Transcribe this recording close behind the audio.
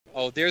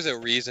Oh, there's a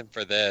reason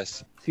for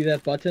this. See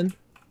that button?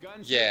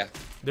 Yeah.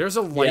 There's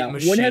a light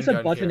machine When has a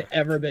gun button here.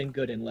 ever been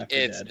good in Left 4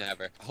 Dead? It's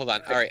never. Hold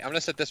on. All right, I'm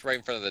gonna set this right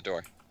in front of the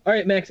door. All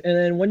right, Max, and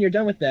then when you're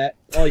done with that,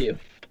 all you.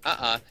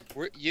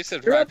 You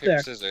said You're rock, up paper, there.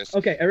 scissors.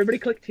 Okay, everybody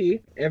click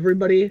T.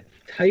 Everybody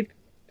type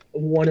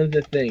one of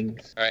the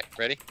things. All right,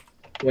 ready?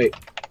 Wait.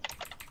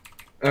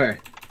 All right.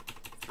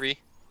 3,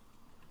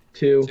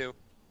 2, 2,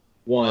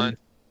 1,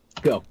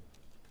 go.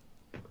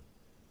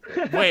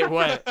 Wait,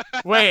 what?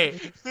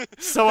 Wait.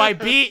 So I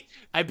beat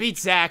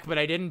Zach, but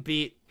I didn't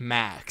beat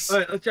Max. All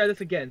right, let's try this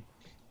again.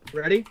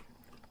 Ready?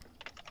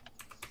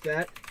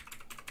 Set.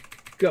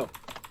 Go.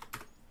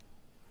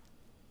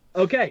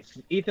 Okay,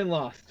 Ethan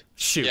lost.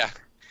 Shoot. Yeah.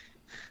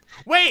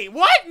 Wait,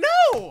 what?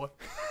 No!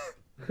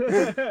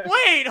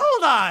 Wait,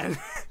 hold on.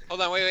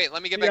 Hold on, wait.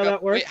 Let me get See back how up.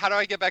 that works? Wait, how do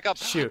I get back up?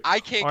 Shoot. I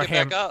can't Or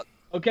get back up.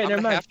 Okay, I'm never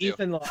gonna mind. have to.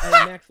 Ethan lost.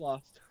 Max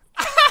lost.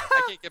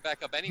 I can't get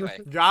back up anyway.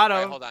 Got All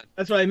him. right, hold on.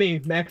 That's what I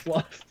mean. Max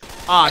lost.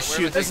 Aw, Wait,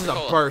 shoot, this is a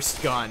cola?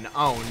 burst gun.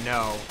 Oh,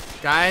 no.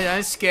 Guys,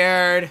 I'm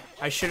scared.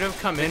 I should have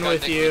come in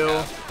with you.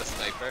 The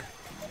sniper.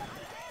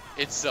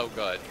 It's so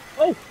good.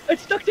 Oh, it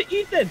stuck to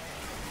Ethan.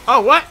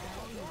 Oh, what?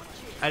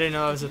 I didn't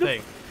know that was a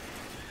thing.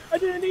 I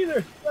didn't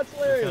either. That's I'm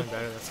hilarious. feeling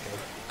better, that's good.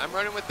 I'm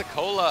running with the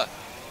cola.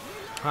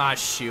 Ah,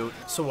 shoot.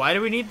 So why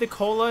do we need the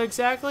cola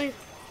exactly?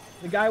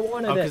 The guy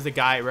wanted Oh, because it. the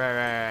guy,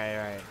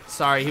 right.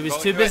 Sorry, he was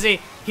Going too through it.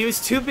 busy. He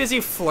was too busy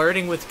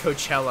flirting with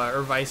Coachella,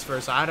 or vice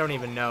versa. I don't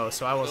even know,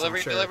 so I wasn't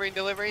sure.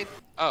 Delivering.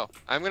 Oh,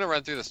 I'm gonna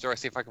run through the store,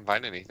 see if I can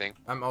find anything.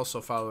 I'm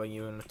also following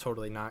you in a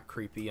totally not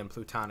creepy and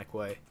plutonic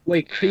way.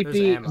 Wait,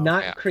 creepy, ammo.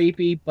 not Yeah.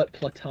 creepy, but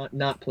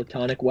not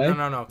platonic way.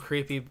 No,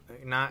 creepy,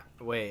 not,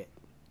 wait.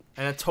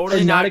 In a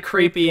totally Or not, not a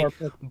creepy,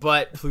 creepy or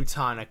but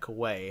plutonic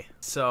way.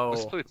 What's So,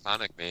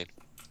 plutonic mean?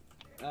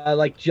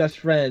 Like just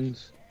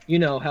friends. You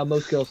know how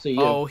most girls see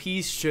you. oh,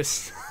 he's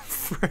just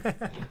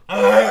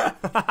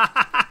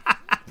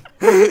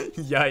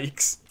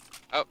Yikes.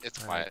 Oh, it's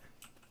quiet.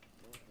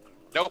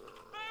 Nope.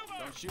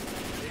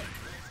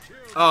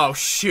 Oh,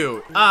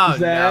 shoot. Oh,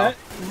 That-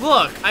 no.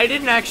 Look, I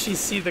didn't actually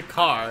see the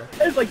car.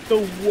 That's like the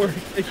worst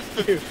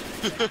excuse.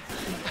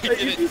 Like,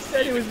 if you didn't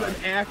said it was an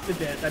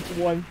accident, that's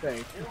one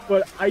thing.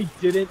 But I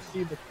didn't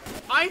see the.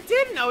 I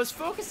didn't. I was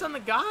focused on the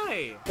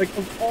guy. Like,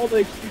 of all the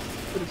excuses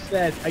you could have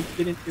said, I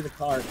didn't see the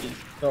car is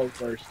so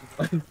worse.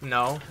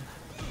 No.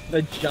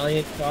 The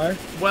giant car?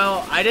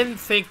 Well, I didn't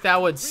think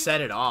that would set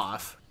it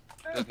off.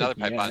 There's another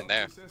pipe Yeah. on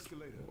there.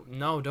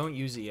 No, don't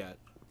use it yet.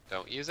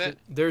 Don't use it.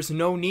 There's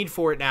no need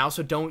for it now,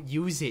 so don't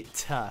use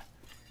it.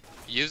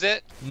 Use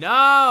it.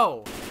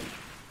 No!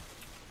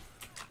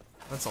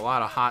 That's a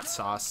lot of hot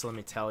sauce, let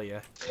me tell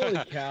you.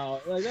 Holy cow.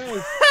 Like, that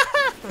was.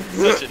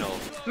 Such an old.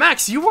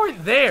 Max, you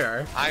weren't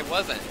there. I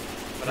wasn't,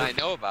 but I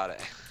know about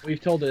it. We've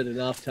told it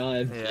enough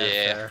times. Yeah.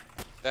 Yeah. Fair.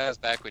 That was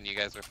back when you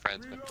guys were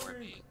friends before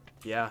me.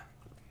 Yeah.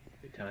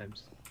 Good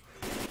times.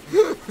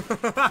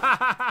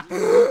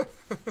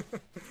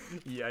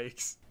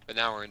 Yikes. But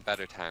now we're in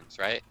better times,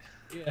 right?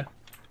 Yeah.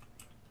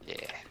 Yeah.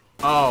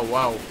 Oh,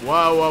 whoa.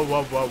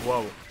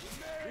 Whoa.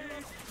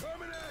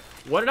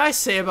 What did I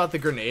say about the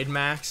grenade,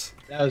 Max?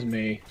 That was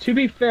me. To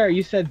be fair,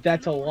 you said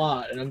that's a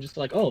lot, and I'm just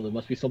like, oh, there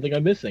must be something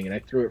I'm missing, and I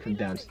threw it from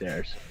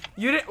downstairs.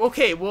 You didn't.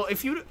 Okay, well,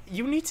 if you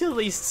need to at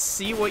least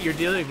see what you're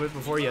dealing with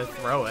before you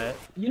throw it.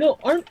 You know,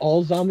 aren't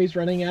all zombies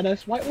running at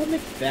us? Why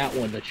make that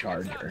one the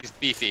charger? He's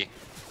beefy.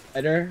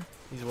 Better,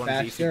 He's one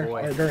faster, beefy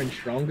boy. harder, and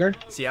stronger?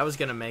 See, I was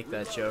gonna make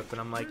that joke, but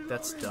I'm like,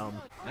 that's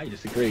dumb. I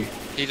disagree.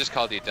 He just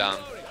called you dumb.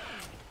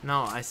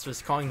 No, I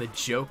was calling the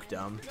joke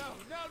dumb.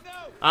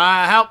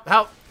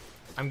 Help!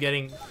 I'm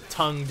getting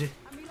tongued.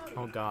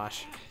 Oh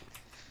gosh.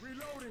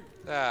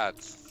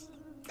 That's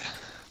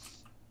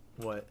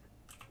What?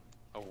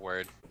 a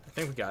word. I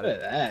think we got Look at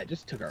it. that.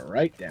 Just took her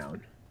right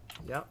down.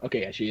 Yep.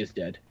 Okay, yeah, she is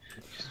dead.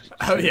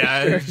 Oh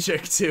yeah,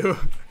 chick too.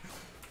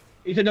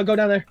 Ethan, don't go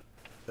down there.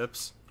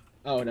 Oops.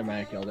 Oh, never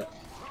mind, I killed it.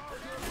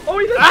 Oh,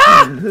 he's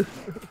Ah!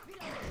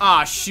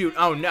 Ah, shoot.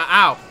 Oh no.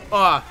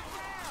 Ow.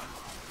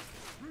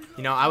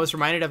 You know, I was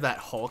reminded of that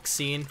Hulk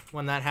scene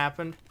when that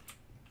happened.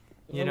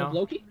 You know?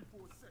 Loki?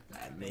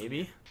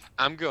 Maybe.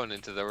 I'm going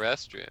into the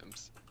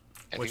restrooms.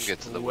 I Which- can get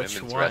to the which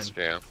women's one?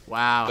 restroom.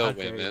 Wow. The how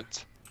dare you.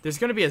 women's. There's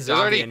gonna be a There's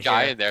zombie already a in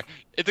guy here. in there.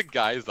 It's a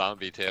guy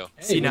zombie too.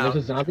 Hey, See, when now,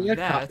 there's a zombie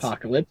that's-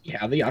 apocalypse, you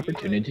have the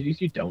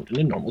opportunities you don't in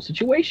a normal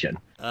situation.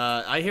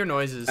 I hear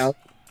noises. Ow.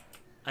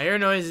 I hear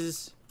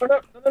noises. Oh,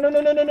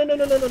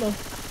 no.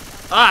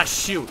 Ah,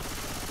 shoot.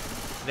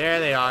 There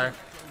they are.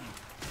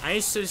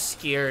 I'm so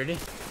scared.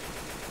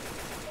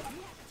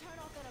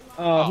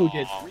 Oh, who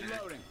did? Aw.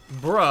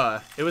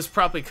 Bruh. It was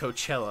probably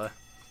Coachella.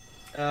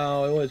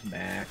 Oh, it was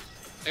Max.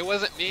 It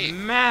wasn't me.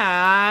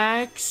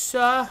 Max.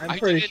 I'm I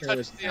pretty didn't sure it touch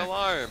was the Max.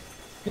 alarm.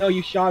 No,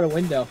 you shot a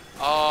window.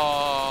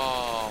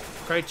 Oh.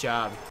 Great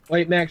job.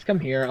 Wait, Max, come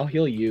here. I'll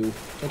heal you.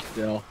 Hold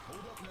still.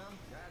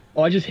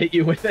 Oh, I just hit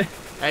you with it.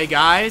 Hey,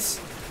 guys.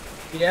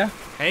 Yeah?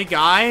 Hey,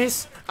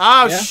 guys.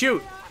 Oh, Yeah?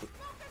 shoot.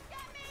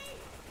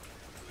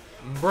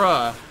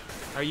 Bruh.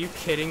 Are you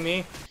kidding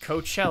me?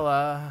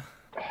 Coachella.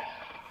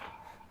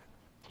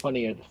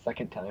 Funnier the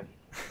second time.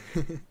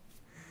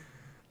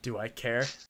 Do I care?